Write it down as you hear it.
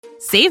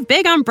Save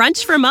big on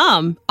brunch for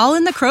mom, all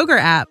in the Kroger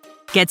app.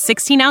 Get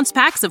 16-ounce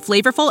packs of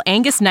flavorful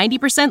Angus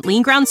 90%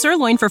 lean ground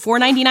sirloin for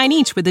 $4.99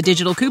 each with a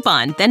digital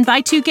coupon. Then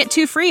buy 2, get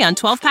 2 free on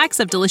 12 packs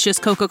of delicious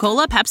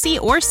Coca-Cola,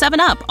 Pepsi, or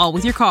 7UP, all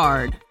with your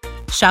card.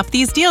 Shop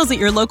these deals at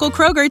your local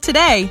Kroger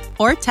today,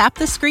 or tap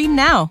the screen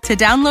now to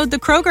download the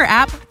Kroger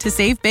app to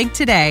save big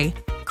today.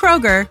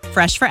 Kroger,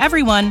 fresh for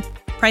everyone.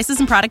 Prices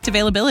and product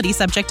availability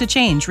subject to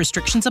change.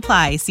 Restrictions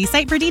apply. See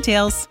site for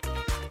details.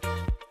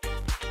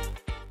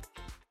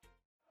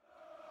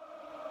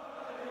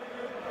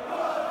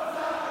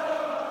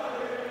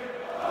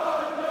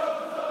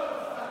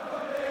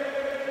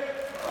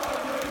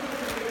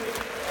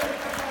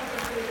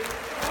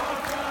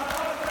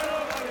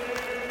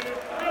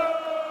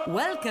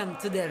 Welcome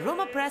to the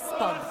Roma Press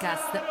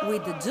Podcast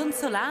with John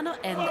Solano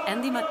and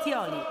Andy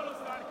Mattioli.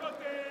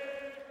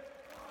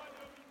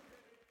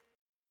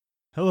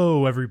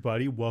 Hello,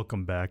 everybody.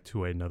 Welcome back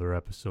to another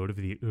episode of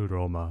the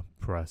Roma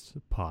Press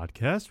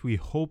Podcast. We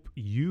hope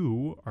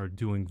you are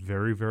doing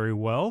very, very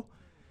well.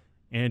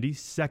 Andy,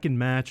 second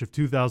match of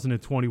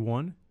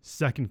 2021,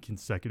 second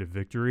consecutive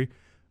victory.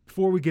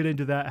 Before we get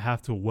into that, I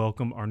have to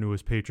welcome our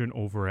newest patron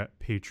over at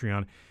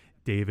Patreon,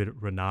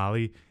 David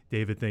Rinaldi.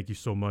 David, thank you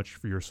so much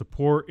for your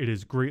support. It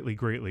is greatly,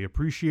 greatly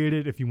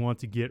appreciated. If you want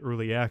to get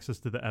early access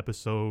to the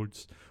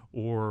episodes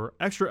or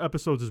extra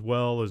episodes as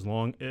well as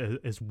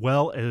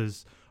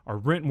our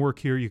written work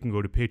here, you can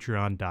go to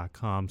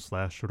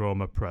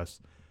patreon.com/RomaPress.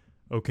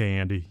 Okay,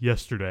 Andy,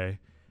 yesterday,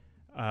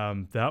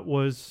 that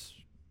was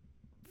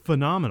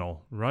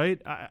phenomenal,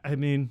 right? I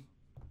mean,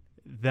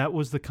 that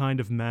was the kind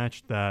of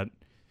match that,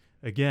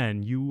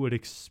 again, you would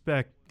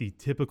expect the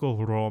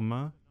typical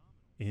Roma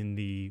in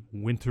the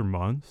winter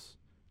months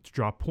to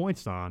drop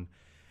points on.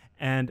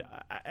 And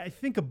I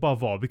think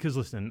above all, because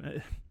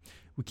listen,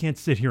 we can't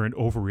sit here and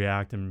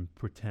overreact and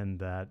pretend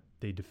that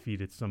they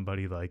defeated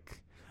somebody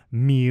like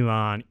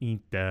Milan,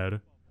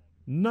 Inter.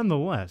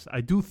 Nonetheless,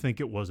 I do think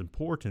it was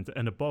important.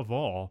 And above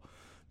all,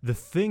 the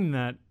thing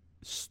that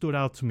stood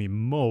out to me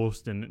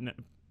most, and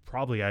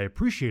probably I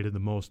appreciated the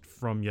most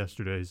from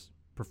yesterday's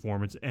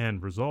performance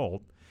and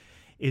result,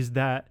 is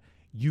that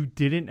you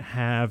didn't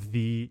have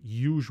the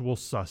usual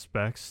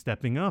suspects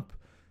stepping up.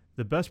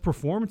 The best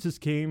performances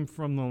came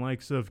from the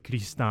likes of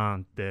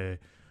Cristante.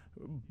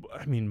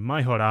 I mean,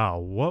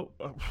 Majoral. What?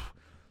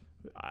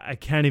 I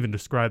can't even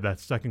describe that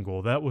second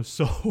goal. That was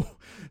so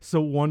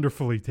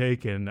wonderfully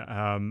taken.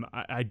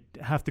 I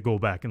have to go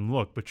back and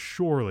look, but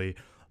surely,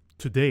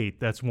 to date,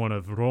 that's one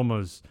of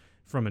Roma's,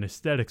 from an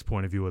aesthetics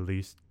point of view at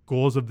least,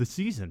 goals of the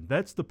season.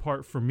 That's the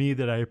part for me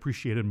that I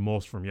appreciated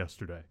most from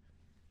yesterday.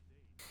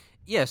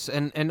 Yes,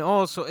 and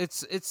also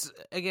it's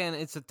again,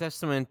 it's a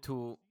testament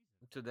to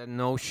the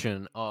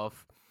notion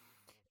of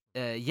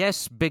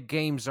yes, big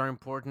games are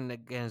important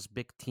against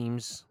big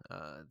teams.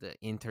 The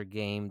Inter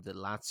game, the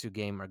Lazio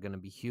game are going to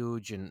be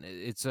huge, and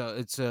it's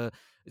a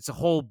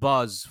whole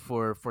buzz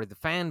for the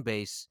fan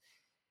base.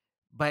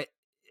 But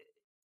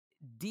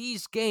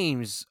these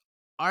games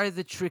are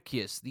the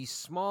trickiest. These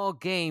small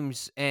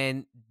games,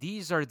 and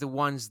these are the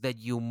ones that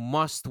you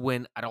must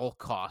win at all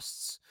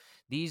costs.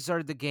 These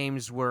are the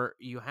games where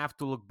you have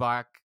to look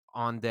back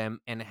on them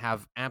and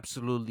have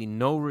absolutely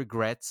no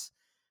regrets.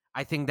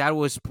 I think that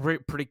was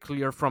pretty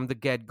clear from the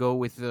get-go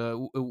with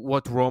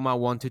what Roma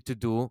wanted to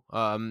do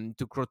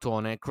to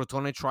Crotone.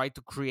 Crotone tried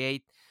to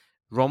create.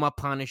 Roma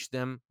punished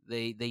them.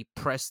 They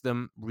pressed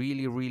them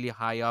really, really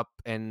high up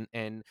and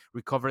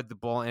recovered the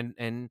ball.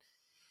 And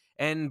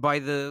by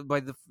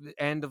the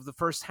end of the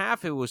first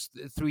half, it was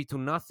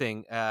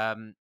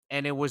 3-0.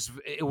 And it was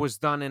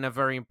done in a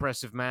very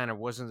impressive manner. It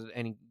wasn't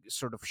any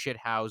sort of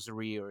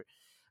shithousery or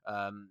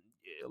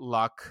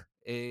luck.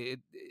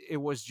 It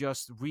was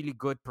just really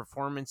good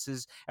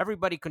performances.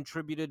 Everybody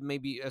contributed,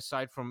 maybe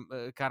aside from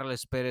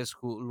Carles Perez,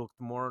 who looked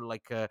more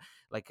like a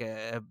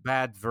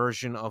bad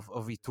version of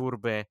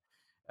Iturbe.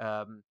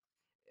 But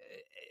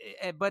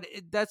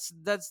that's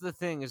the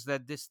thing, is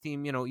that this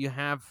team, you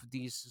have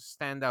these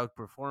standout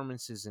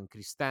performances in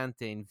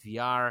Cristante, in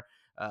VR,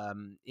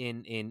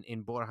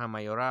 in Borja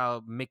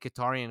Mayoral,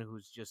 Mkhitaryan,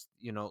 who's just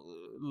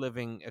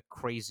living a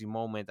crazy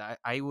moment.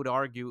 I would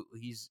argue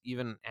he's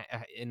even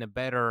in a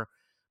better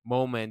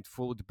moment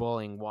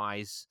footballing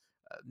wise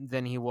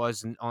than he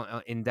was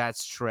in that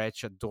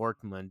stretch at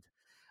Dortmund,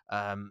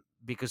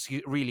 because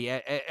he really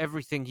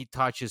everything he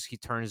touches he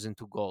turns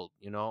into gold,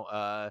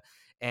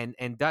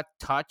 and that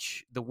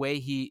touch, the way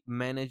he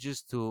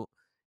manages to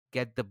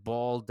get the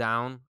ball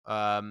down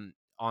on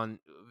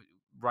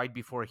right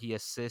before he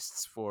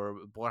assists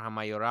for Borja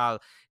Mayoral.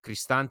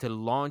 Cristante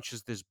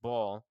launches this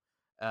ball,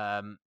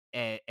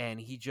 and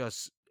he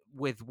just,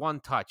 with one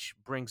touch,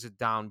 brings it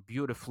down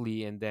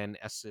beautifully and then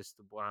assists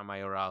to Borja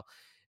Mayoral.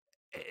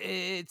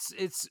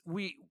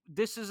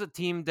 This is a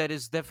team that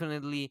is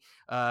definitely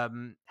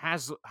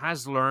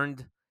has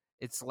learned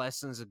its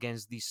lessons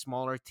against these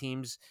smaller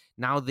teams.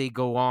 Now they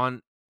go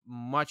on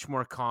much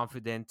more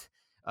confident.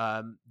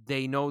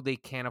 They know they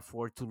can't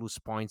afford to lose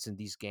points in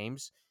these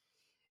games.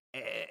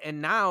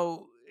 And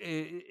now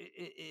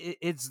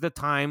it's the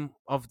time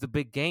of the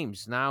big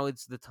games. Now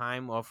it's the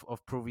time of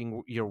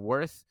proving your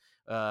worth,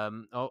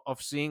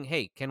 of seeing,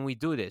 hey, can we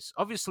do this?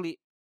 Obviously,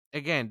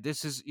 again,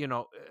 this is,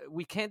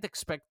 we can't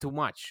expect too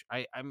much.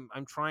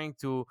 I'm trying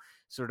to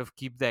sort of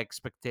keep the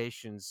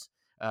expectations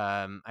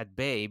at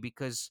bay,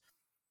 because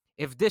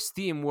if this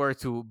team were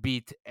to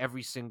beat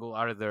every single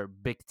other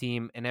big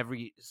team and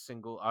every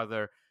single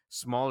other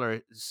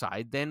smaller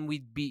side, then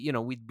we'd be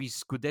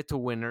Scudetto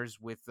winners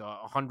with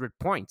 100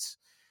 points,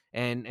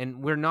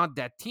 and we're not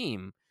that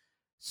team.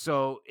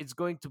 So it's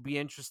going to be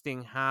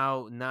interesting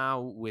how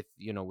now, with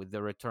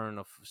the return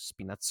of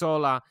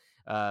Spinazzola,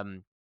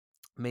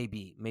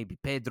 maybe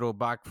Pedro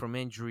back from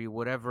injury,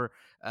 whatever.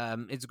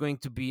 It's going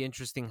to be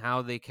interesting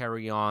how they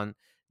carry on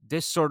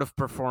this sort of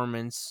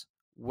performance,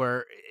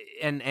 where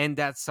and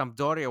that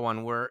Sampdoria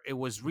one where it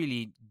was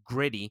really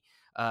gritty.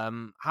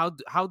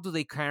 How do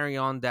they carry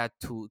on that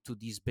to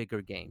these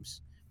bigger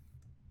games?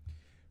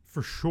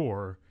 For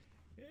sure.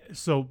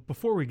 So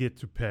before we get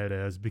to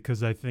Perez,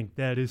 because I think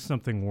that is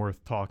something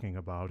worth talking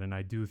about, and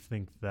I do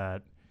think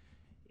that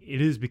it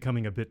is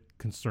becoming a bit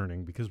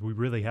concerning because we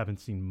really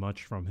haven't seen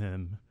much from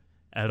him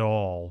at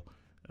all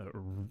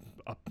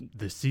up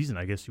this season,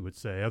 I guess you would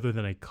say, other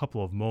than a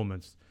couple of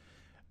moments.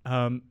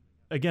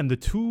 Again, the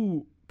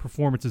two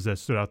performances that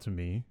stood out to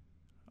me,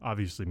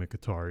 obviously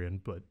Mkhitaryan,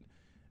 but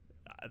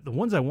the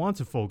ones I want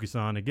to focus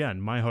on, again,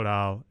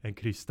 Majoral and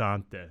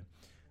Cristante.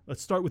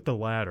 Let's start with the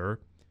latter,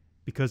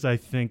 because I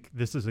think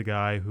this is a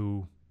guy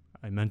who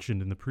I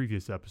mentioned in the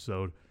previous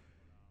episode.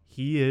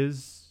 He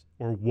is,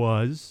 or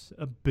was,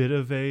 a bit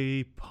of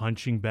a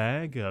punching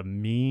bag, a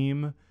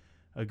meme,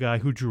 a guy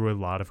who drew a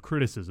lot of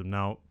criticism.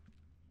 Now,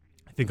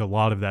 I think a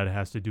lot of that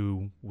has to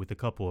do with a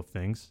couple of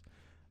things.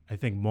 I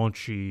think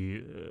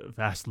Monchi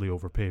vastly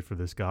overpaid for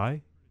this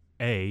guy,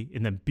 A,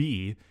 and then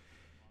B,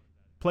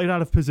 played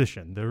out of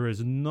position. There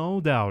is no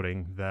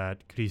doubting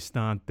that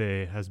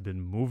Cristante has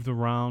been moved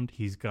around.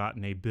 He's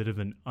gotten a bit of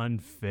an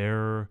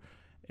unfair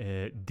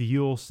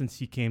deal since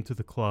he came to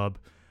the club.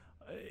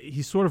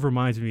 He sort of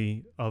reminds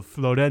me of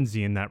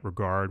Florenzi in that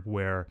regard,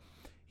 where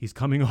he's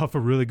coming off a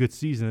really good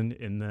season,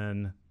 and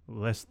then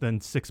less than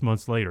 6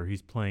 months later,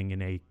 he's playing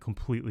in a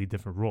completely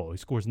different role. He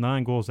scores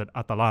 9 goals at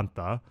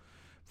Atalanta,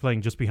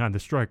 playing just behind the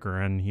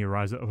striker, and he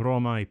arrives at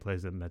Roma. He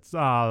plays at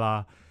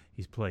Mezzala.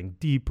 He's playing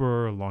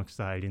deeper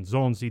alongside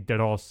Nzonzi, De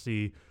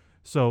Rossi.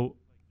 So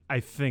I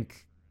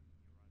think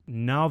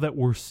now that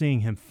we're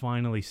seeing him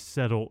finally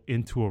settle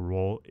into a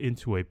role,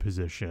 into a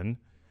position,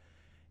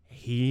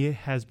 he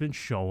has been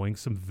showing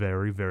some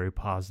very, very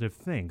positive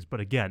things.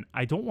 But again,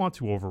 I don't want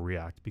to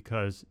overreact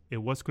because it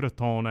was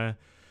Crotone,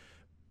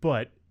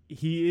 but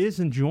he is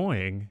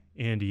enjoying,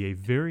 Andy, a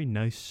very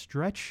nice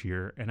stretch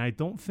here, and I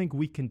don't think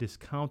we can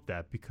discount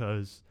that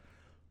because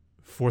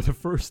for the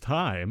first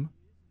time,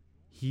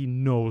 he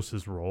knows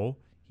his role.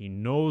 He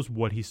knows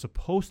what he's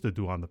supposed to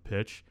do on the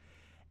pitch,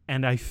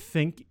 and I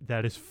think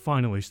that is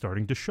finally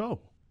starting to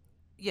show.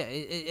 Yeah,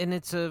 and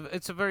it's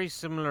a very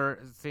similar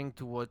thing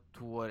to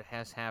what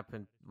has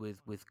happened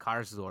with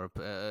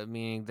Karsdorp,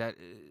 meaning that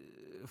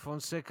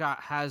Fonseca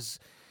has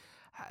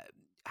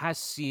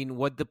seen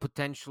what the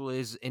potential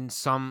is in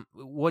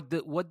what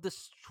the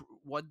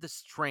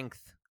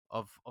strength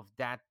of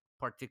that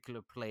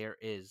particular player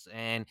is,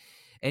 and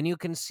you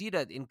can see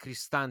that in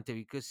Cristante,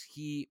 because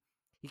he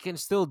can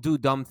still do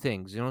dumb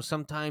things.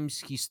 Sometimes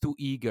he's too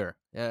eager.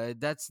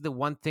 That's the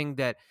one thing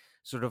that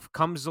sort of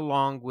comes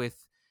along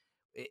with.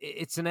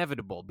 It's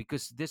inevitable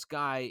because this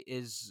guy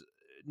is.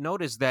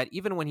 Notice that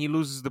even when he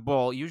loses the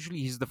ball, usually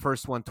he's the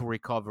first one to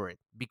recover it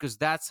because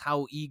that's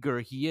how eager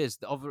he is.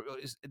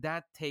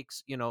 That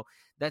takes,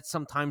 that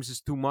sometimes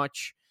is too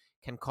much,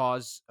 can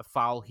cause a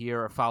foul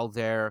here, a foul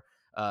there,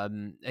 a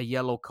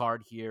yellow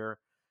card here,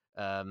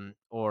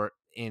 or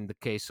in the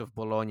case of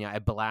Bologna, a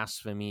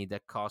blasphemy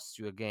that costs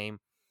you a game.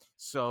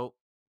 So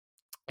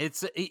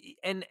it's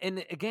and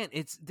again,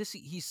 it's this.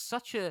 He's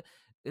such an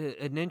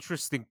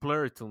interesting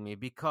player to me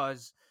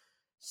because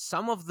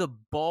some of the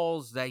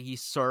balls that he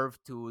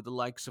served to the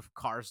likes of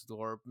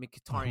Karsdorp,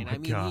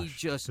 Mkhitaryan, Gosh, he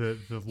just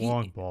the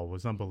long ball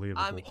was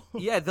unbelievable.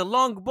 Yeah, the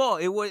long ball.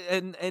 It was,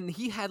 and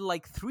he had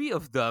like 3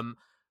 of them.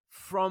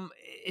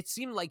 It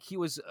seemed like he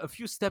was a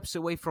few steps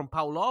away from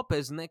Paul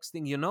Lopez. Next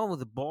thing you know,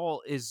 the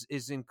ball is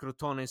in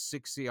Crotone's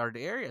 60-yard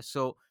area.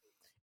 So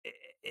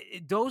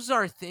those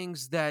are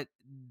things that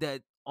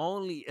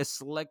only a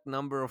select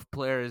number of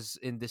players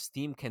in this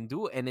team can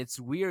do, and it's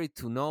weird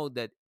to know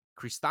that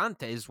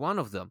Cristante is one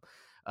of them,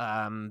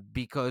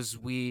 because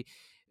a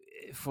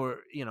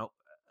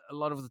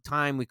lot of the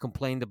time we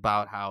complained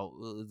about how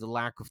the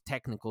lack of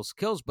technical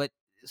skills, but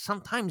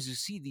sometimes you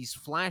see these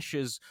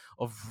flashes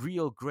of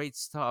real great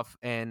stuff,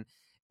 and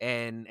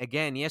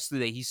again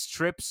yesterday he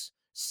strips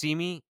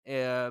Simi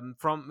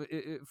from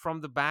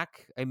the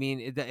back.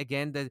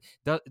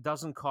 That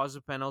doesn't cause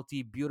a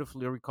penalty,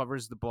 beautifully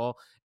recovers the ball,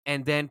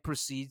 and then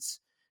proceeds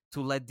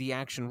to let the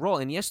action roll.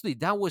 And yesterday,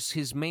 that was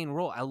his main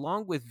role,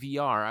 along with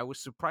VR. I was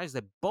surprised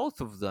that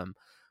both of them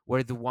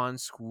were the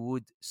ones who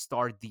would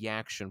start the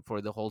action for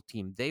the whole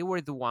team. They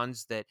were the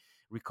ones that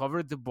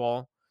recovered the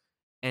ball,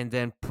 and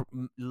then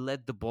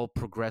let the ball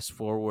progress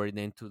forward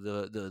into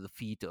the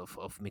feet of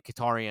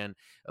Mkhitaryan,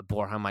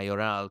 Borja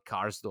Mayoral,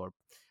 Karsdorp.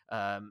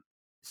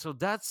 So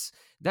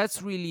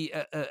that's really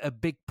a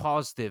big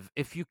positive.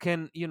 If you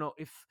can,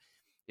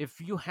 if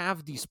you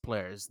have these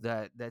players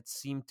that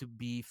seem to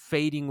be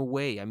fading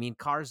away. I mean,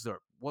 Karsdorp,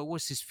 what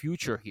was his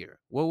future here?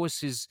 What was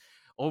his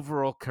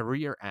overall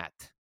career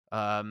at?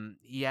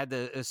 He had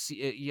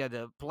he had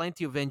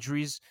plenty of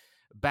injuries,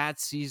 bad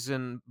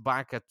season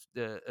back at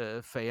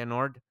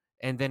Feyenoord,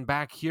 and then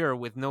back here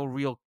with no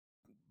real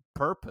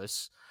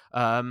purpose.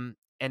 And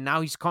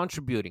now he's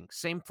contributing.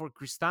 Same for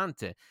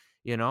Cristante.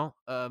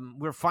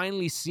 We're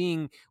finally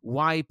seeing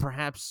why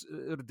perhaps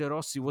De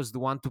Rossi was the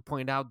one to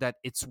point out that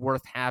it's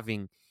worth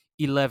having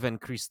 11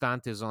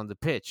 Cristantes on the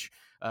pitch.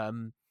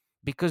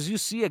 Because you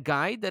see a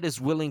guy that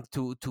is willing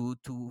to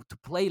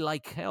play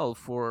like hell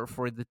for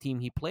the team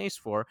he plays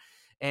for,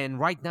 and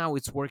right now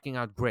it's working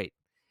out great.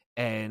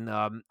 And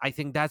I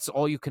think that's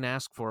all you can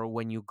ask for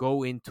when you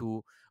go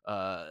into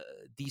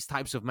these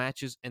types of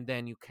matches, and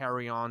then you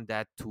carry on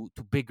that to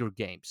bigger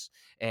games.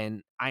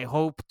 And I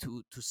hope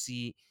to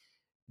see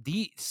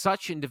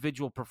such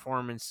individual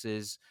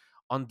performances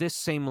on this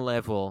same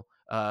level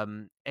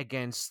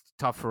against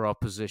tougher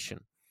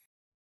opposition.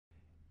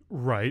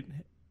 Right.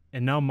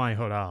 And now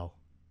Mayoral.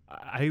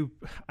 I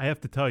have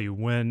to tell you,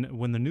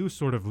 when the news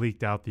sort of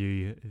leaked out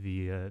the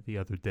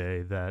other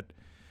day that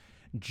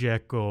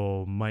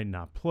Dzeko might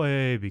not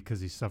play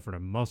because he suffered a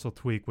muscle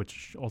tweak,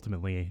 which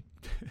ultimately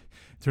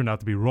turned out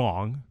to be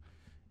wrong,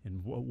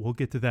 and we'll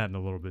get to that in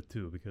a little bit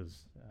too,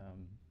 because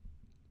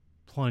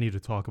plenty to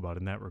talk about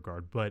in that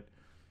regard. But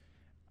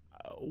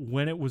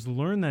when it was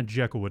learned that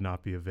Dzeko would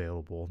not be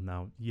available,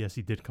 now, yes,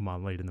 he did come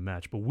on late in the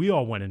match, but we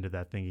all went into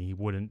that thinking he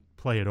wouldn't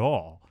play at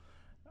all.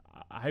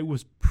 I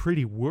was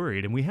pretty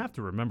worried, and we have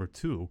to remember,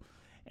 too,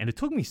 and it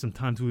took me some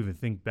time to even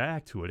think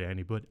back to it,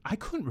 Andy, but I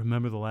couldn't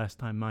remember the last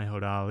time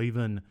Mayoral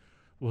even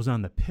was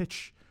on the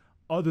pitch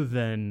other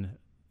than,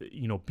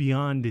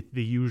 beyond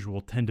the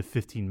usual 10 to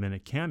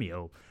 15-minute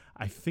cameo.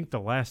 I think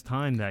the last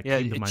time that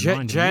came to my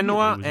mind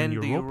Genoa was and in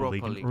the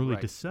Europa League in early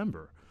right.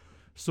 December.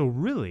 So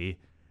really,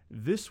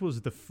 this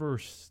was the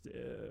first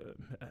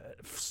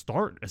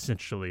start,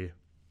 essentially.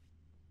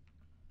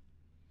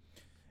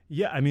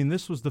 Yeah, I mean,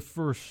 this was the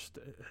first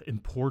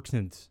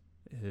important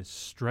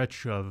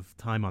stretch of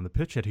time on the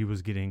pitch that he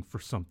was getting for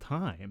some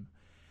time.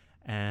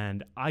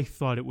 And I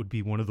thought it would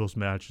be one of those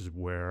matches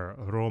where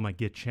Roma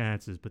get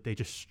chances, but they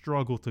just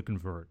struggle to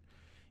convert.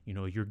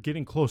 You're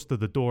getting close to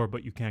the door,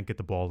 but you can't get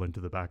the ball into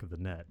the back of the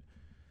net.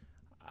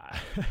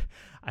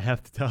 I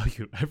have to tell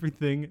you,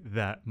 everything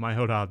that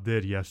Mayoral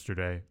did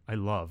yesterday, I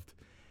loved.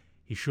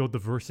 He showed the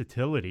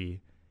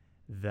versatility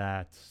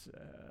that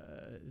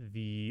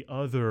the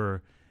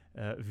other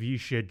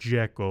Visca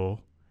Dzeko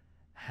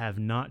have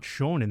not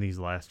shown in these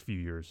last few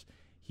years.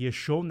 He has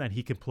shown that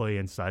he can play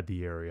inside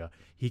the area.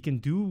 He can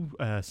do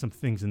some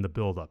things in the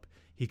build-up.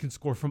 He can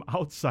score from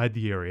outside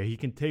the area. He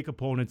can take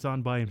opponents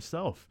on by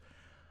himself.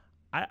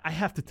 I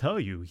have to tell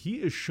you, he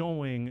is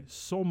showing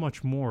so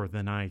much more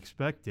than I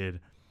expected,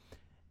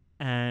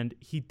 and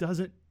he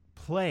doesn't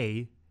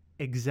play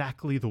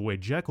exactly the way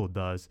Dzeko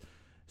does.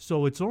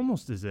 So it's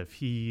almost as if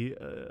he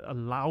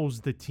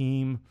allows the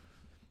team.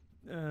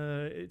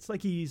 It's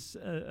like he's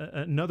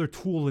another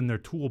tool in their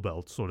tool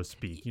belt, so to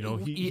speak.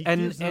 He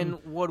and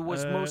what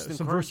was most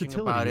encouraging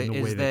about it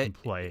is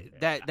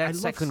that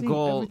second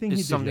goal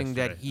is something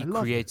that he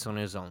creates on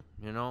his own.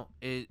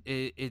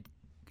 It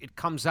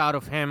comes out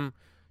of him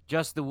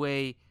just the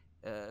way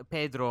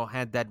Pedro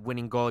had that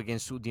winning goal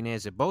against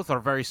Udinese. Both are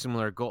very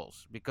similar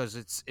goals because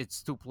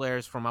it's two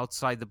players from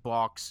outside the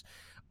box,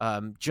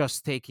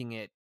 just taking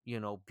it,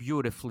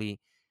 beautifully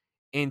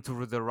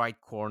into the right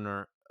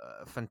corner.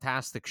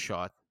 Fantastic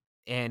shot,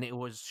 and it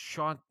was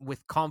shot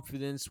with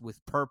confidence,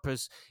 with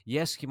purpose.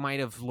 Yes, he might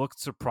have looked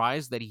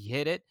surprised that he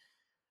hit it,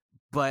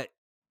 but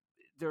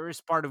there is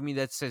part of me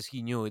that says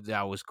he knew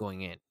that was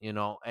going in,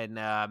 and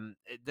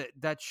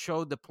that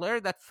showed the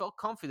player that felt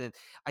confident.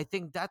 I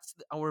think that's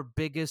our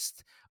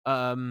biggest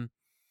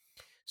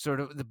sort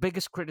of the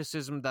biggest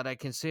criticism that I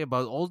can say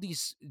about all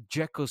these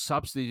Dzeko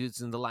substitutes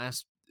in the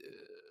last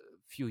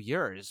few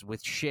years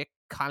with Schick,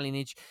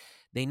 Kalinic.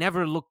 They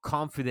never look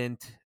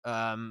confident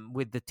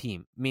with the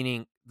team,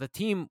 meaning the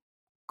team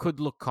could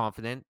look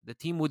confident. The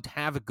team would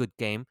have a good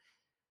game,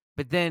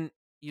 but then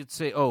you'd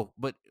say, "Oh,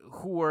 but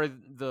who are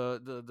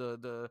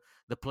the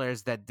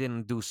players that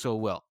didn't do so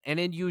well?"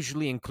 And it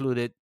usually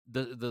included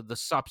the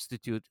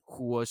substitute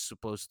who was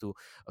supposed to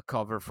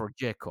cover for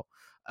Dzeko.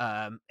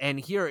 And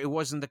here it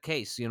wasn't the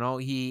case.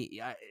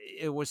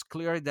 It was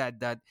clear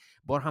that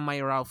Borja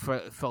Mayoral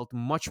felt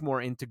much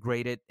more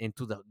integrated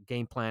into the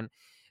game plan.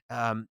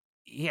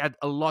 He had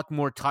a lot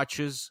more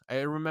touches. I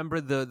remember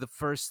the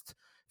first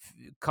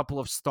couple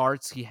of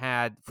starts he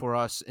had for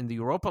us in the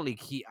Europa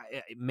League.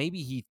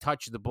 Maybe he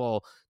touched the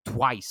ball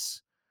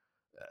twice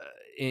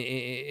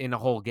in a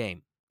whole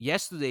game.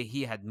 Yesterday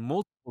he had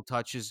multiple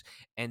touches,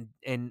 and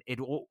it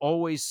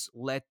always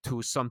led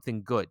to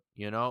something good.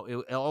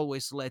 It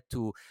always led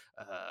to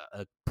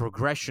a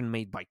progression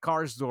made by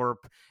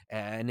Karsdorp,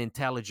 an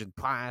intelligent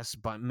pass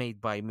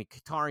made by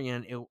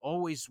Mkhitaryan. It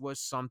always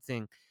was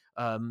something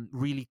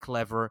really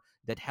clever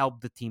that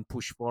helped the team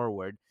push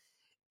forward.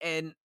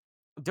 And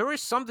there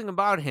is something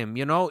about him,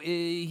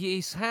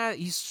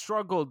 he's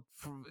struggled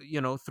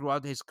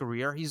throughout his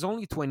career. He's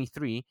only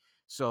 23,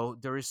 so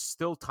there is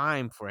still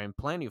time for him,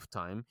 plenty of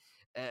time.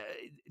 uh,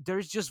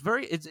 there's just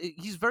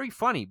he's very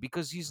funny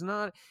because he's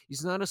not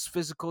as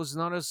physical, he's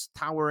not as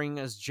towering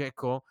as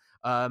Dzeko,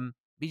 but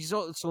he's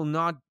also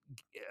not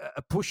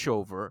a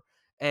pushover,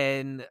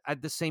 and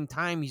at the same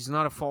time he's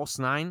not a false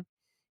nine.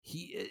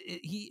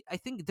 He I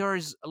think there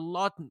is a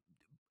lot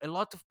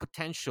of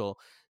potential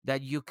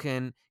that you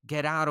can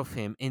get out of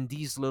him in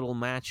these little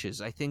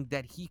matches. I think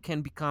that he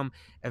can become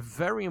a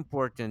very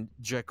important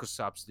Dzeko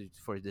substitute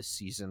for this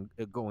season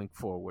going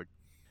forward.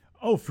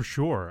 Oh, for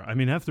sure. I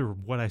mean, after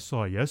what I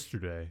saw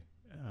yesterday,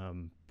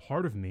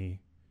 part of me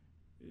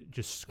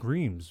just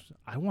screams,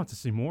 I want to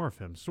see more of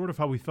him. Sort of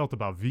how we felt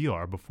about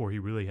VR before he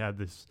really had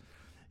this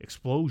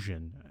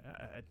explosion.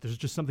 There's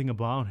just something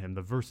about him,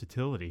 the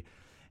versatility.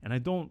 And I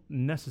don't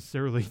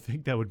necessarily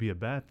think that would be a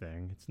bad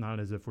thing. It's not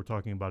as if we're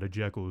talking about a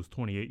Jekyll who's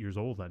 28 years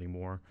old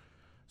anymore.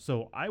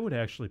 So I would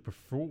actually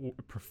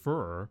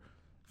prefer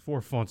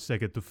for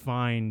Fonseca to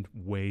find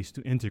ways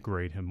to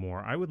integrate him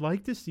more. I would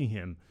like to see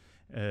him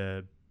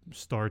uh,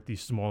 start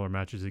these smaller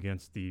matches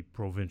against the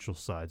provincial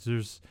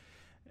sides.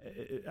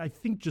 I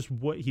think just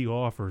what he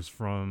offers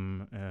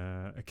from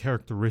a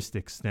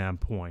characteristic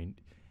standpoint,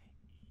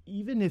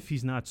 even if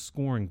he's not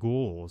scoring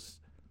goals,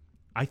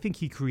 I think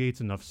he creates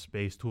enough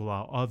space to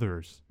allow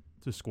others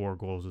to score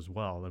goals as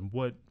well. And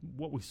what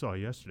we saw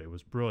yesterday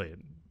was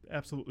brilliant,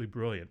 absolutely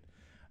brilliant.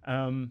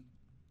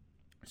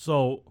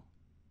 So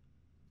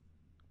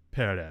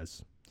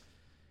Perez,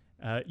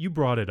 you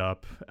brought it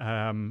up.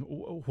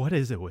 What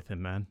is it with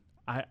him, man?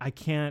 I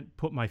can't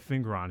put my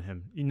finger on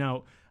him.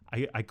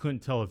 I couldn't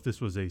tell if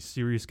this was a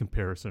serious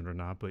comparison or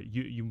not, but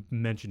you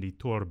mentioned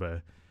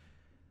Iturbe.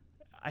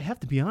 I have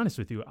to be honest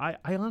with you.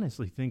 I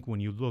honestly think when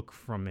you look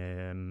from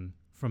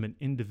an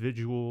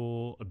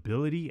individual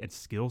ability and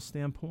skill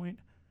standpoint,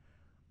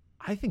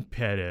 I think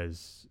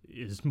Perez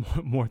is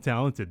more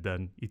talented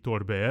than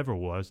Iturbe ever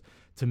was.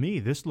 To me,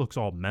 this looks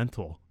all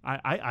mental.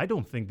 I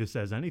don't think this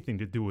has anything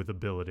to do with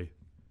ability.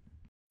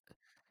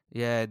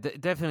 Yeah,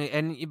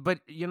 definitely. But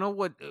you know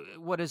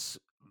what is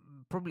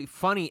probably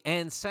funny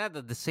and sad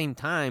at the same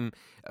time,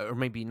 or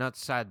maybe not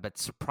sad but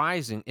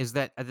surprising, is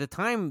that at the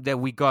time that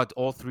we got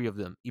all three of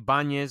them,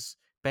 Ibanez,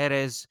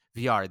 Perez,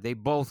 VR,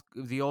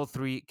 the all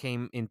three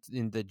came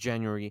in the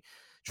January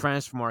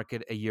transfer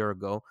market a year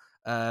ago.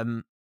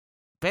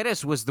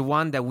 Perez was the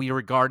one that we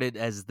regarded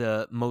as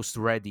the most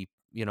ready.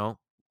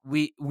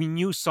 We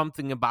knew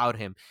something about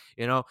him.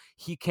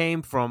 He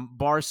came from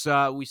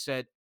Barca. We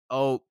said,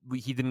 oh,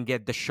 he didn't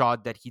get the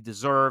shot that he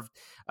deserved.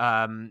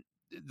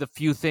 The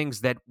few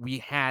things that we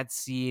had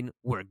seen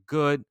were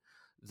good.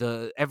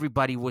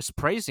 Everybody was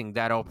praising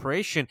that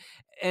operation,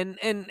 and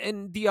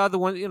the other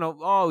one,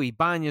 oh,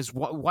 Ibanez,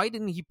 why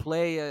didn't he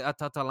play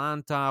at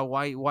Atalanta?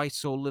 Why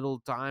so little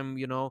time?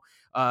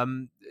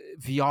 Um,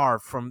 VR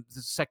from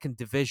the second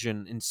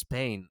division in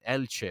Spain,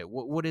 Elche.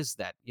 What is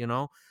that?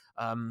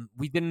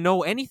 We didn't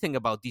know anything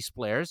about these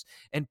players,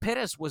 and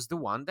Perez was the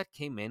one that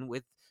came in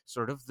with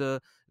sort of the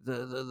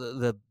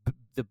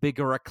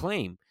bigger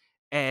acclaim,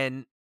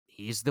 and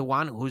he's the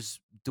one who's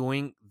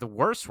doing the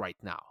worst right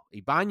now.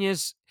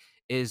 Ibanez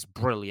is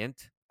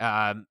brilliant.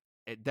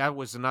 That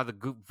was another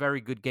very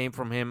good game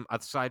from him,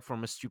 aside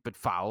from a stupid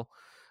foul.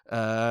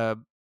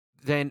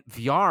 Then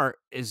VR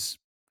is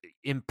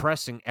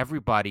impressing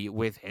everybody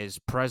with his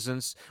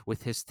presence,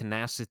 with his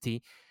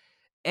tenacity,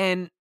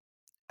 and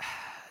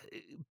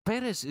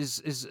Perez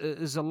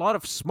is a lot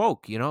of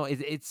smoke.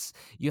 It's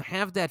you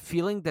have that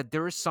feeling that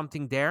there is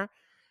something there,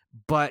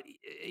 but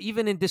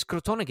even in this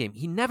Crotone game,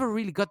 he never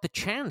really got the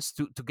chance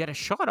to get a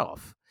shot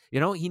off.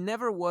 He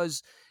never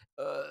was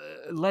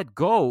let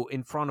go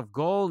in front of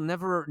goal.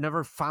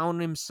 Never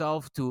found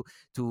himself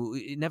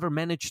never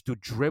managed to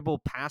dribble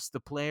past the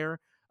player.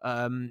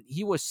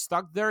 He was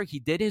stuck there. He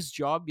did his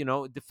job,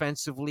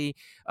 defensively.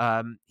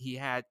 He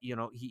had,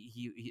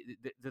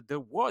 there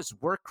was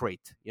work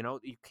rate.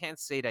 You can't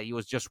say that he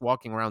was just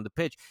walking around the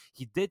pitch.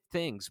 He did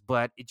things,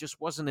 but it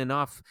just wasn't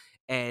enough,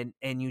 and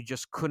you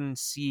just couldn't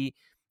see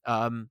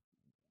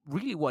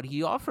really what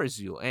he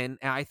offers you. And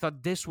I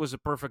thought this was a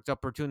perfect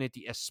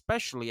opportunity,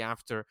 especially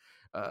after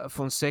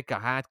Fonseca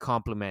had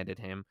complimented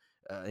him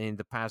in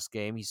the past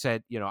game. He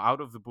said,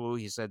 out of the blue,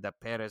 he said that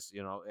Perez,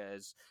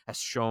 has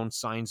shown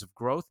signs of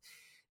growth.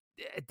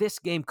 This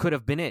game could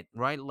have been it,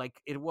 right? Like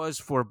it was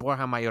for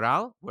Borja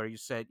Mayoral, where you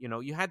said,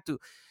 you had to.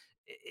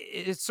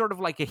 It's sort of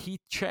like a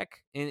heat check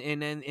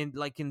in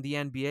like in the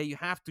NBA. You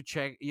have to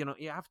check, you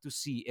have to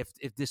see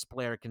if this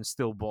player can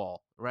still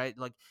ball, right?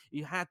 Like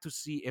you had to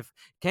see if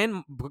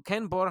can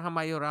Borja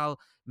Mayoral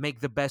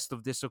make the best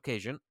of this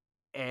occasion.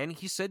 And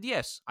he said,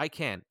 yes, I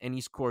can. And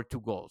he scored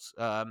 2 goals.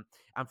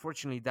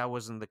 Unfortunately, that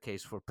wasn't the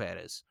case for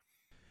Perez.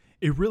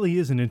 It really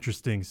is an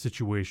interesting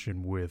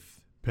situation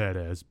with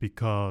Perez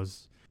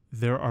because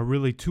there are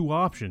really two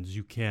options.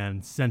 You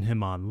can send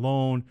him on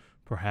loan.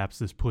 Perhaps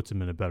this puts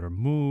him in a better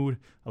mood,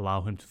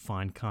 allow him to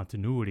find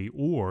continuity,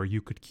 or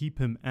you could keep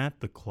him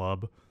at the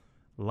club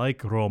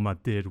like Roma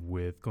did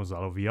with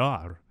Gonzalo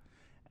Villar.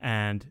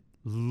 And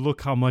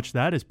look how much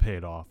that has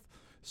paid off.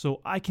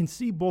 So I can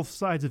see both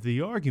sides of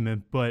the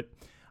argument, but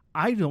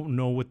I don't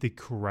know what the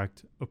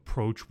correct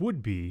approach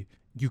would be.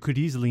 You could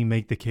easily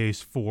make the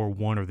case for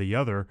one or the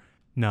other.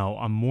 Now,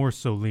 I'm more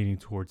so leaning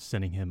towards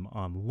sending him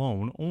on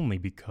loan only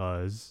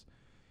because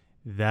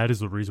that is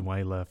the reason why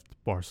he left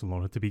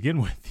Barcelona to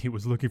begin with. He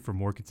was looking for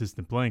more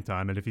consistent playing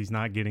time, and if he's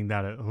not getting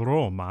that at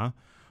Roma,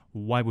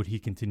 why would he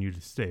continue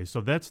to stay?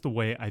 So that's the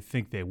way I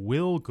think they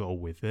will go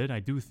with it. I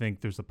do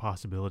think there's a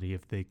possibility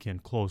if they can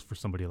close for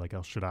somebody like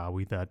El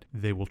Shaarawy that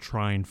they will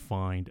try and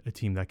find a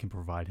team that can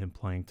provide him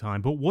playing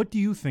time. But what do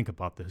you think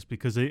about this?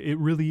 Because it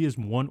really is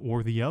one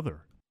or the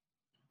other.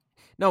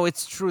 No,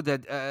 it's true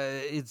that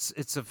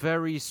it's a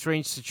very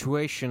strange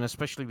situation,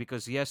 especially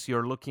because yes,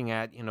 you're looking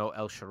at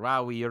El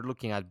Shaarawy, you're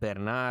looking at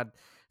Bernat,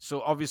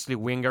 so obviously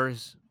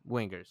wingers.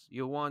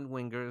 You want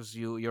wingers.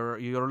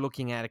 You're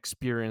looking at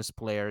experienced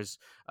players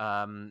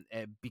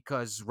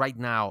because right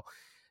now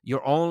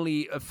your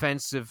only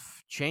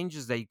offensive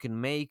changes that you can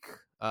make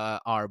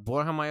are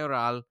Borja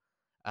Mayoral,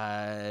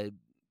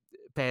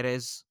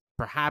 Perez,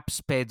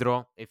 perhaps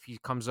Pedro if he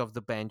comes off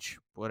the bench,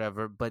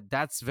 whatever. But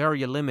that's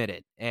very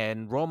limited.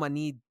 And Roma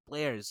need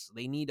players.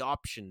 They need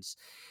options.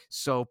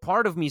 So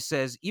part of me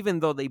says, even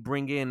though they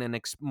bring in an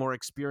more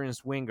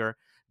experienced winger,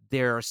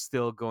 they're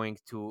still going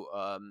to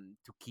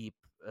keep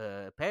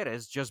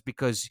Perez just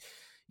because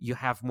you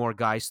have more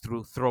guys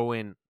to throw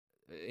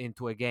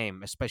into a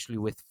game, especially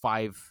with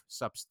 5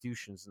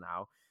 substitutions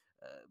now.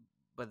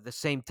 But at the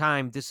same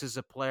time, this is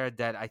a player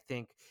that I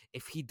think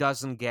if he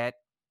doesn't get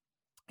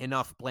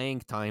enough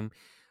playing time,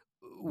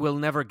 will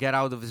never get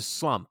out of his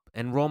slump.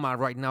 And Roma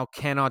right now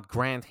cannot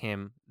grant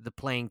him the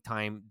playing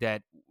time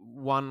that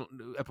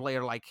a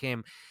player like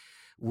him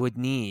would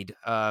need.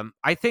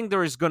 I think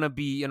there is going to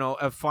be,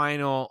 a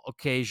final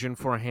occasion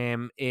for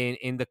him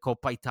in the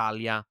Coppa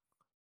Italia,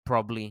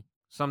 probably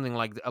something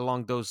like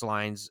along those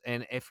lines.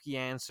 And if he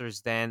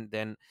answers,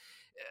 then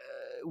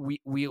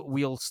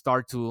we'll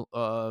start to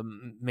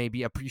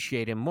maybe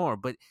appreciate him more.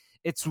 But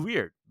it's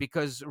weird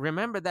because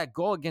remember that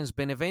goal against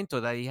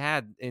Benevento that he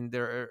had in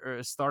the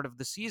start of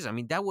the season. I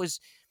mean, that was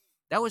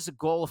a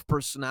goal of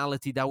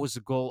personality. That was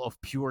a goal of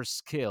pure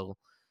skill.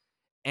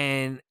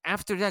 And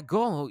after that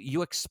goal,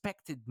 you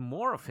expected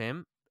more of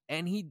him,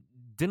 and he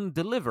didn't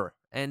deliver.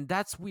 And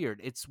that's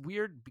weird. It's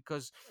weird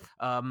because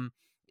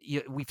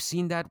we've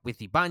seen that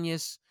with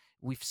Ibanez.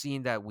 We've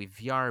seen that with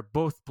Villar,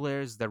 both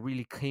players that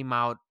really came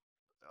out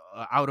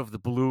of the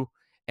blue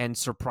and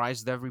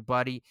surprised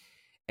everybody.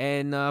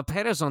 And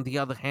Perez, on the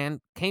other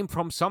hand, came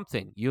from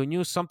something. You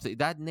knew something.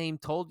 That name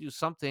told you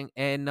something.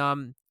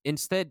 And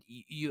instead,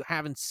 you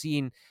haven't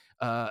seen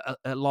a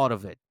lot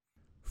of it.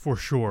 For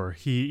sure.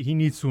 He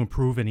needs to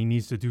improve, and he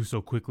needs to do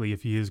so quickly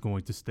if he is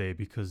going to stay,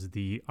 because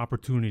the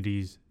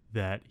opportunities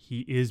that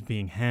he is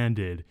being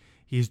handed,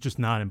 he's just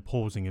not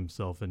imposing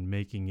himself and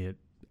making it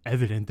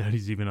evident that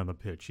he's even on the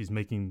pitch. He's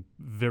making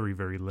very,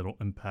 very little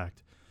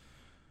impact.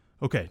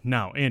 Okay,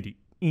 now, Andy,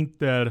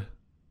 Inter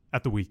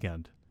at the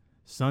weekend.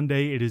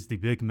 Sunday, it is the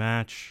big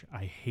match.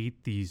 I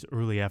hate these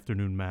early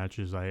afternoon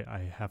matches,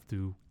 I have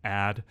to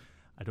add.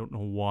 I don't know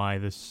why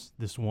this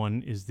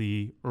one is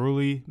the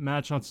early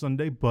match on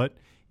Sunday, but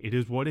it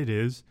is what it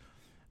is.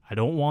 I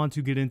don't want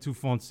to get into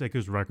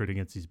Fonseca's record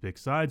against these big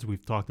sides.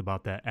 We've talked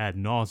about that ad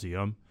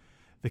nauseum.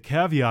 The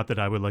caveat that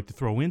I would like to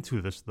throw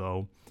into this,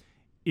 though,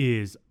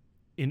 is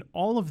in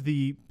all of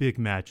the big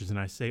matches, and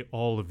I say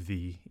all of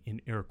the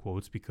in air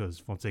quotes because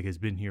Fonseca has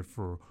been here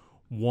for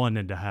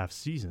 1.5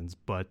 seasons,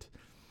 but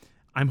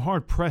I'm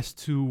hard-pressed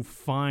to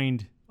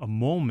find a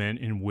moment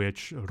in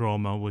which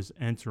Roma was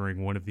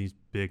entering one of these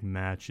big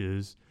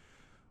matches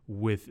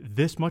with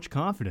this much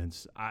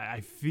confidence.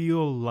 I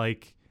feel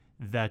like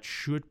that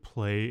should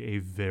play a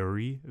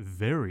very,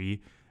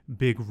 very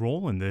big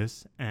role in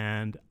this,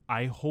 and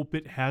I hope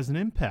it has an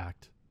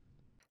impact.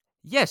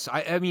 Yes,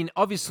 I mean,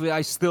 obviously,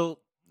 I still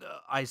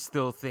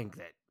think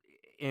that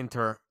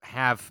Inter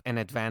have an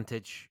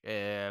advantage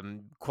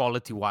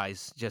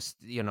quality-wise, just,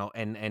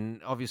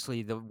 and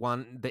obviously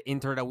the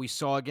Inter that we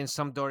saw against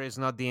Sampdoria is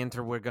not the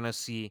Inter we're going to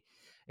see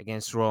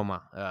against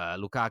Roma.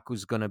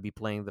 Lukaku's going to be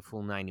playing the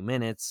full 90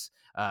 minutes.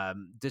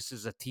 This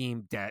is a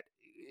team that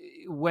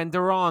when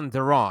they're on,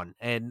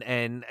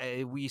 and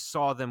we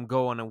saw them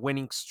go on a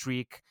winning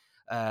streak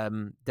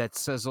that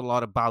says a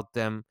lot about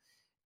them.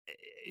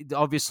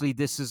 Obviously,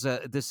 this is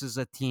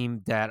a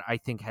team that I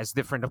think has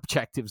different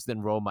objectives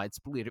than Roma. It's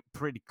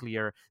pretty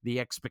clear. The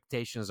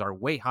expectations are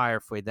way higher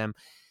for them.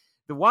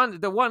 The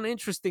one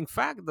interesting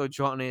fact, though,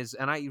 John, is,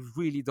 and I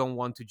really don't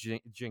want to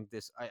jinx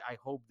this. I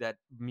hope that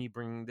me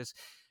bringing this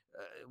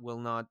will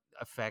not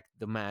affect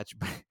the match.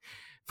 But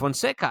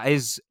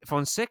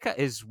Fonseca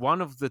is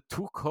one of the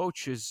two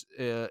coaches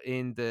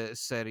in the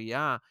Serie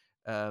A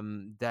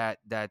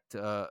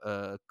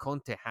that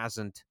Conte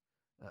hasn't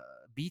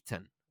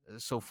beaten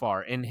so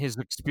far in his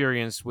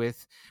experience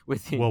with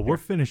Well, we're Inter.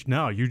 finished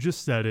now. You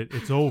just said it.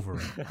 It's over.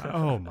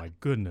 Oh my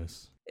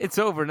goodness. It's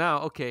over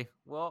now. Okay.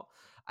 Well,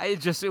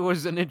 it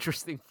was an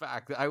interesting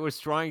fact. I was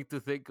trying to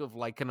think of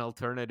like an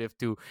alternative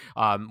to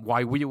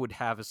why we would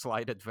have a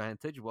slight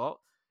advantage.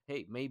 Well,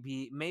 hey,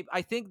 maybe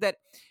I think that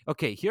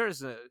okay,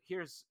 here's a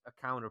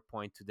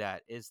counterpoint to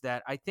that is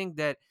that I think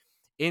that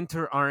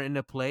Inter are in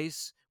a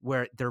place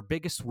where their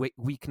biggest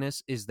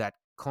weakness is that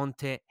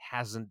Conte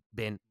hasn't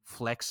been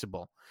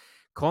flexible.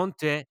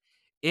 Conte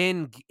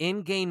in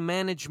game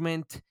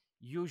management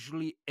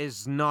usually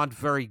is not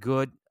very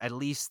good. At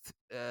least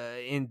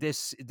in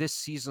this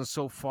season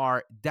so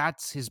far,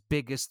 that's his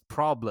biggest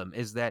problem.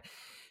 Is that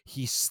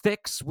he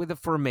sticks with a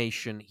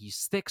formation, he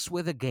sticks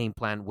with a game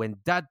plan. When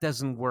that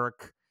doesn't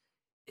work,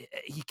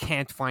 he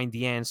can't find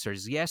the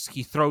answers. Yes,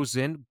 he throws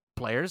in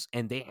players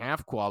and they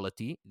have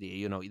quality.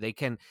 They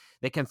can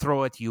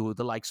throw at you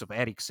the likes of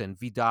Eriksen,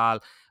 Vidal,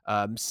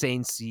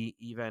 Sensi,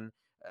 even.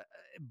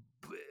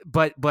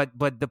 But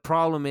the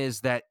problem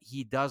is that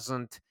he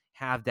doesn't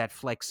have that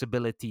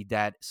flexibility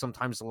that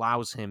sometimes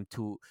allows him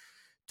to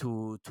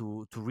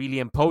really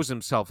impose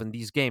himself in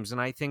these games. And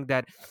I think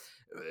that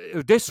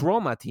this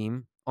Roma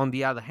team, on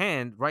the other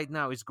hand, right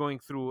now is going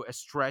through a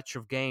stretch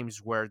of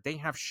games where they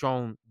have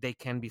shown they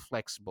can be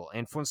flexible.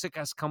 And Fonseca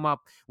has come up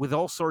with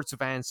all sorts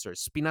of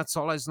answers.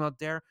 Spinazzola is not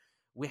there.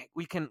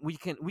 We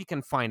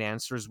can find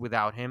answers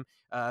without him.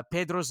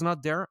 Pedro's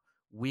not there.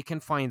 We can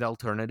find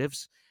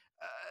alternatives.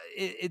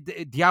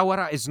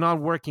 Diawara is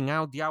not working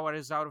out. Diawara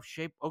is out of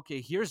shape.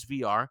 Okay, here's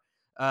VR.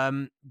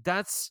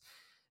 That's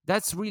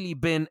really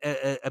been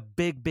a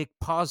big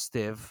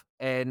positive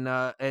and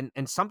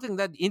something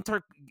that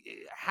Inter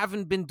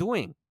haven't been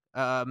doing.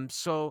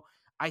 So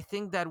I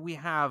think that we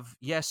have,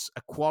 yes,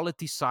 a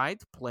quality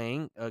side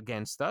playing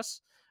against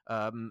us,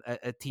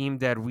 a team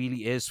that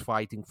really is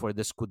fighting for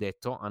the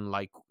Scudetto,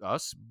 unlike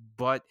us.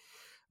 But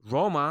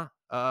Roma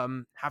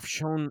have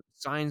shown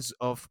signs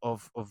of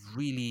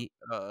really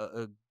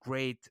a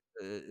great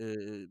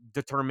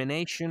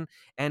determination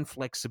and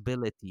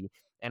flexibility,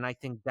 and I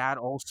think that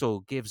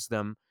also gives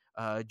them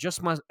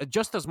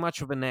just as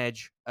much of an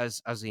edge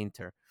as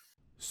Inter.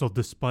 So,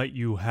 despite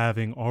you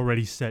having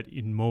already set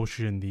in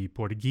motion the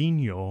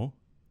Portiguinho,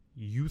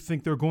 you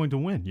think they're going to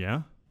win,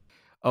 yeah?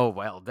 Oh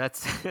well,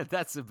 that's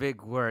that's a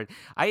big word.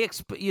 I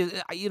think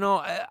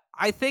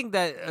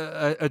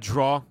that a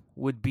draw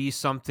would be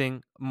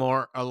something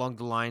more along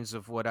the lines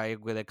of what I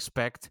would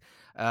expect,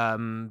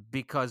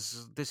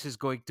 because this is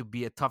going to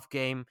be a tough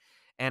game,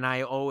 and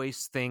I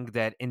always think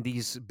that in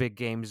these big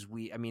games,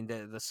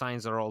 the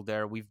signs are all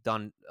there. We've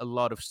done a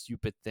lot of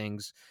stupid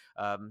things,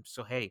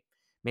 so hey,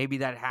 maybe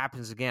that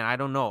happens again. I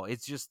don't know.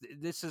 It's just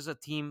this is a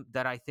team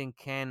that I think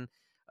can.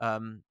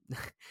 Um,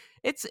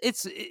 it's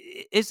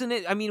isn't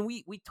it? I mean,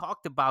 we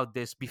talked about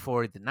this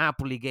before the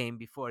Napoli game,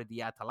 before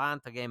the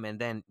Atalanta game, and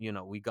then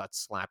we got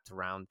slapped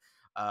around.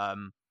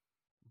 Um,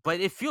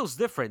 but it feels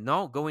different,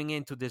 no? Going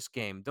into this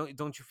game,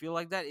 don't you feel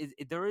like that?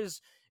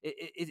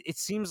 It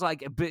seems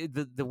like a bit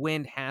the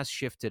wind has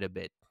shifted a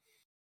bit.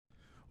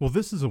 Well,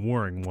 this is a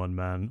worrying one,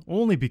 man.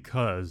 Only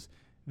because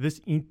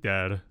this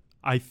Inter,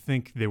 I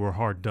think they were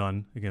hard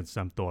done against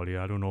Sampdoria.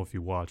 I don't know if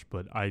you watched,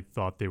 but I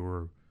thought they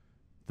were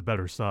the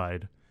better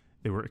side.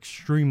 They were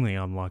extremely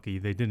unlucky.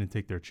 They didn't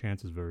take their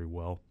chances very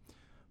well.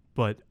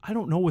 But I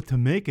don't know what to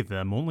make of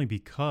them, only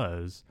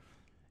because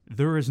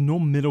there is no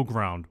middle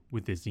ground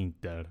with this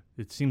Inter.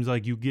 It seems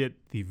like you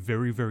get the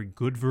very, very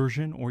good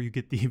version or you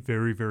get the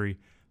very, very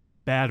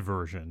bad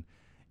version.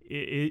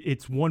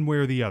 It's one way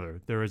or the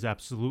other. There is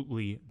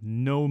absolutely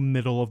no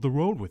middle of the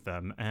road with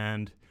them.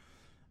 And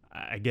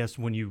I guess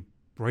when you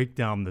break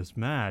down this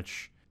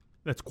match,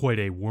 that's quite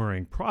a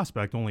worrying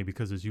prospect, only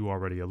because, as you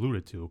already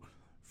alluded to,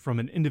 from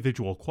an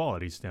individual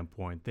quality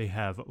standpoint, they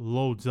have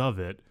loads of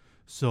it.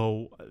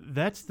 So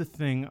that's the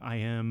thing I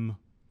am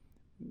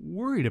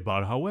worried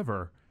about.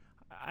 However,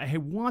 I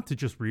want to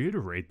just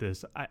reiterate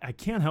this. I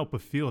can't help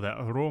but feel that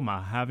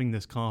Roma, having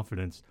this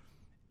confidence,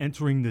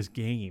 entering this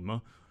game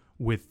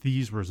with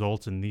these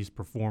results and these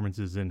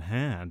performances in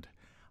hand,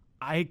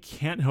 I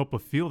can't help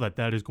but feel that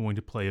that is going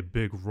to play a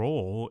big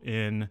role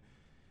in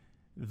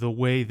the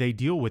way they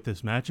deal with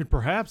this match. And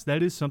perhaps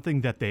that is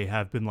something that they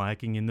have been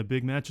lacking in the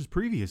big matches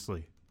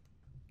previously.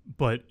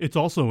 But it's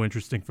also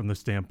interesting from the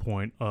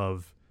standpoint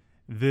of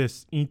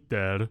this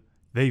Inter.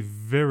 They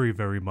very,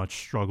 very much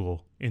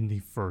struggle in the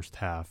first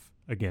half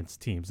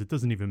against teams. It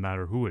doesn't even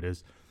matter who it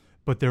is,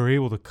 but they're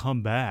able to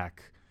come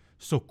back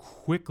so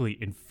quickly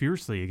and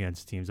fiercely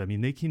against teams. I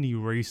mean, they can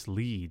erase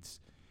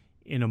leads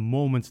in a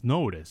moment's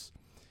notice.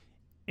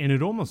 And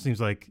it almost seems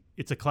like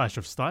it's a clash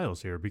of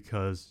styles here,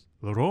 because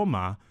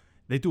Roma,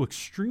 they do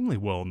extremely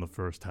well in the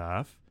first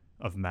half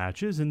of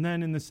matches, and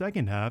then in the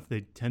second half,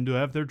 they tend to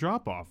have their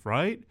drop-off,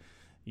 right?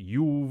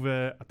 Juve,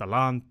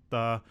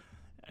 Atalanta,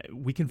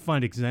 we can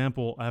find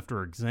example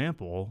after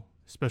example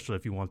especially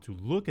if you want to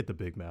look at the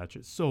big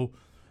matches. So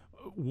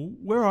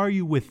where are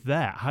you with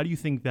that? How do you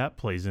think that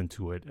plays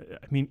into it?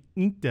 I mean,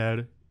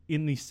 Inter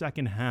in the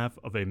second half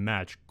of a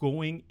match,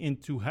 going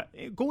into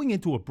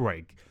a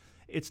break,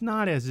 it's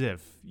not as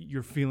if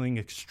you're feeling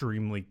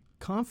extremely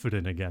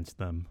confident against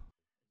them.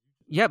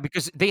 Yeah,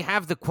 because they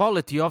have the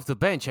quality of the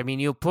bench. I mean,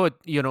 you put,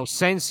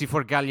 Sensi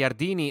for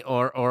Gagliardini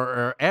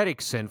or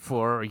Eriksen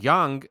for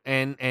Young,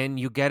 and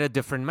you get a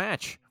different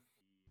match.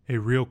 Hey,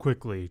 real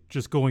quickly,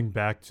 just going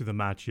back to the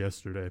match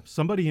yesterday,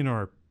 somebody in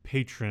our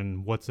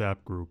patron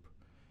WhatsApp group,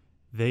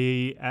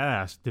 they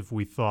asked if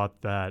we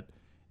thought that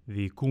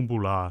the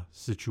Kumbula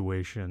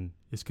situation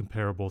is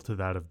comparable to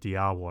that of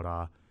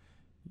Diawara.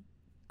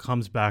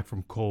 Comes back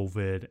from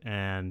COVID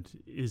and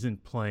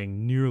isn't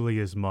playing nearly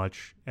as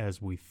much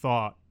as we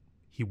thought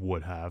he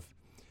would have.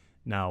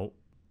 Now,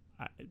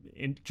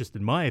 just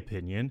in my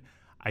opinion,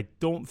 I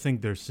don't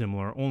think they're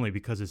similar, only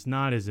because it's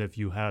not as if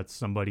you had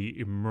somebody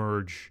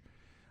emerge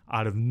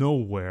out of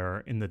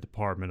nowhere in the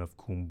department of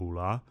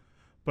Kumbula.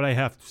 But I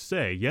have to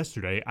say,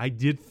 yesterday, I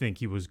did think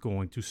he was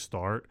going to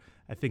start.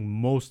 I think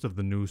most of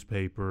the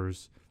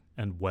newspapers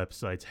and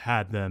websites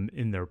had them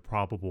in their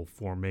probable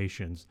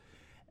formations.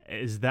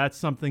 Is that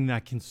something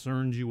that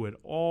concerns you at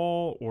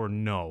all, or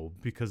no?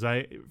 Because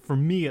for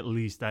me at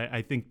least,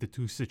 I think the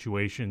two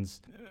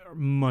situations are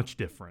much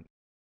different.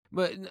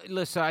 But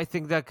listen, I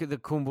think that the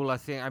Kumbula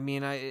thing, I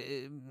mean,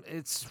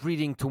 it's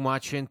reading too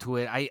much into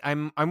it.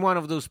 I'm one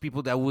of those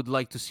people that would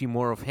like to see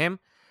more of him.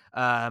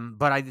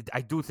 But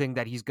I do think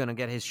that he's going to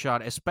get his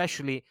shot,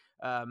 especially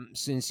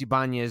since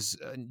Ibanez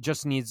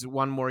just needs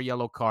one more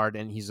yellow card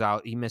and he's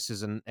out. He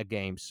misses a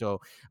game.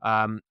 So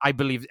I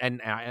believe,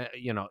 and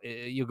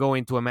you go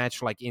into a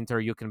match like Inter,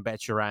 you can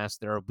bet your ass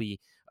there will be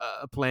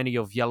plenty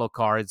of yellow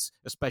cards,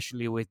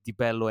 especially with Di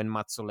Bello and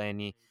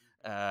Mazzoleni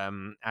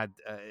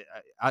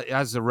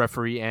as a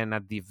referee and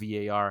at the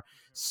VAR.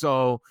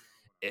 So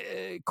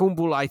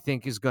Kumbula, I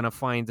think, is going to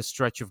find the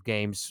stretch of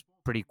games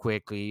pretty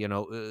quickly,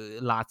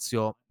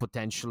 Lazio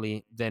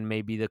potentially, then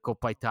maybe the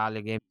Coppa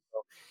Italia game.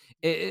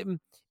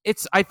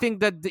 I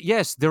think that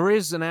yes, there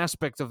is an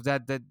aspect of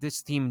that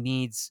this team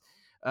needs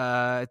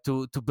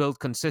to build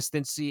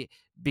consistency,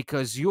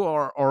 because you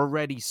are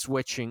already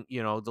switching,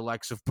 the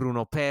likes of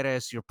Bruno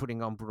Perez. You're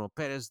putting on Bruno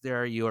Perez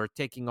there. You're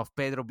taking off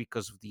Pedro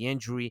because of the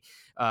injury.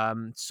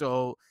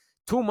 So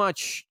too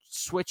much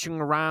switching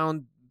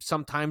around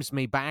sometimes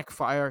may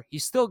backfire. He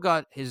still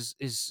got his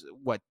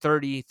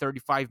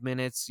 35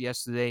 minutes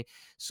yesterday.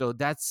 So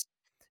that's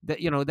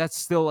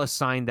still a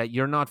sign that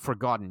you're not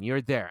forgotten.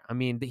 You're there. I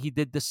mean, he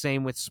did the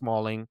same with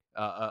Smalling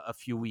a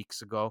few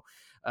weeks ago.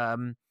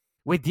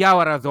 With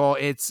Diawara, though,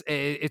 it's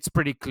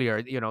pretty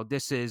clear.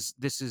 This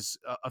is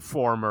a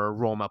former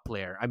Roma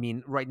player. I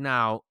mean, right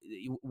now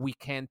we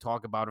can't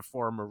talk about a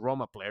former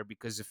Roma player,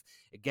 because if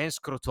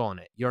against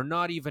Crotone you're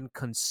not even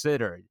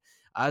considered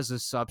as a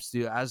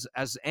substitute,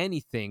 as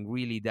anything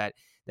really that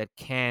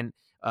can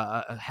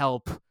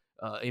help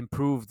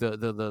improve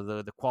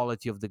the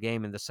quality of the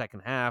game in the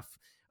second half,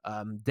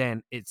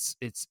 then it's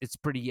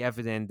pretty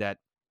evident that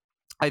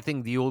I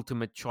think the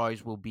ultimate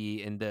choice will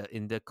be in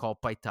the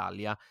Coppa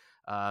Italia,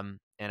 and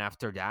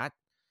after that,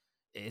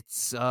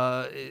 it's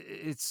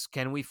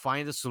can we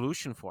find a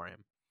solution for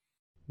him?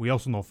 We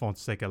also know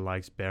Fonseca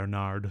likes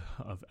Bernard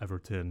of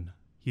Everton.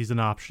 He's an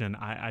option.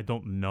 I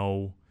don't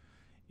know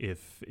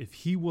if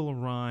he will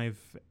arrive.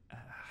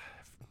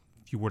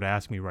 If you were to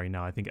ask me right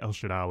now, I think El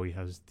Shaarawy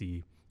has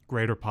the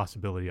greater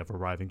possibility of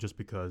arriving, just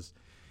because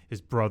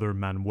his brother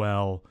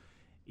Manuel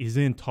is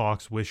in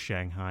talks with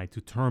Shanghai to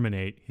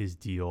terminate his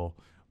deal,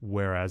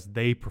 whereas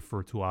they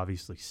prefer to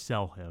obviously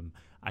sell him.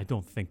 I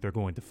don't think they're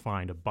going to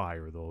find a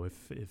buyer, though.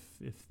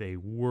 If they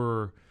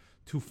were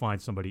to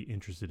find somebody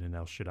interested in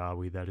El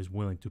Shaarawy that is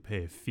willing to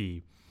pay a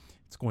fee,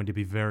 it's going to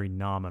be very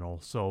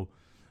nominal. So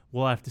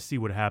we'll have to see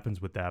what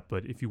happens with that.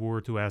 But if you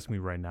were to ask me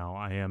right now,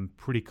 I am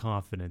pretty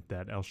confident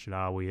that El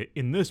Shaarawy,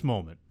 in this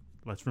moment,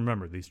 let's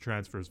remember, these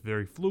transfers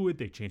very fluid.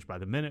 They change by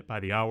the minute,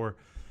 by the hour.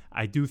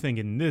 I do think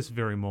in this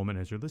very moment,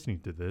 as you're listening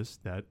to this,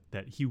 that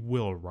he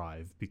will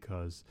arrive,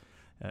 because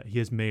he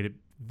has made it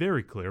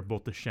very clear,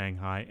 both to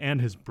Shanghai and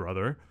his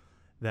brother,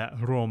 that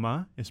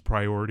Roma is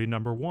priority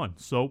number one.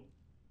 So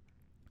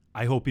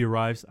I hope he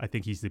arrives. I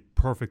think he's the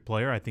perfect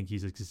player. I think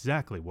he's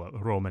exactly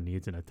what Roma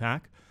needs in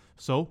attack.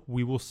 So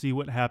we will see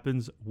what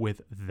happens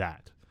with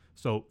that.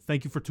 So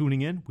thank you for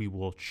tuning in. We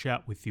will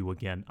chat with you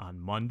again on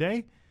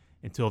Monday.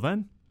 Until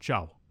then,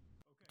 ciao.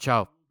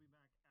 Ciao.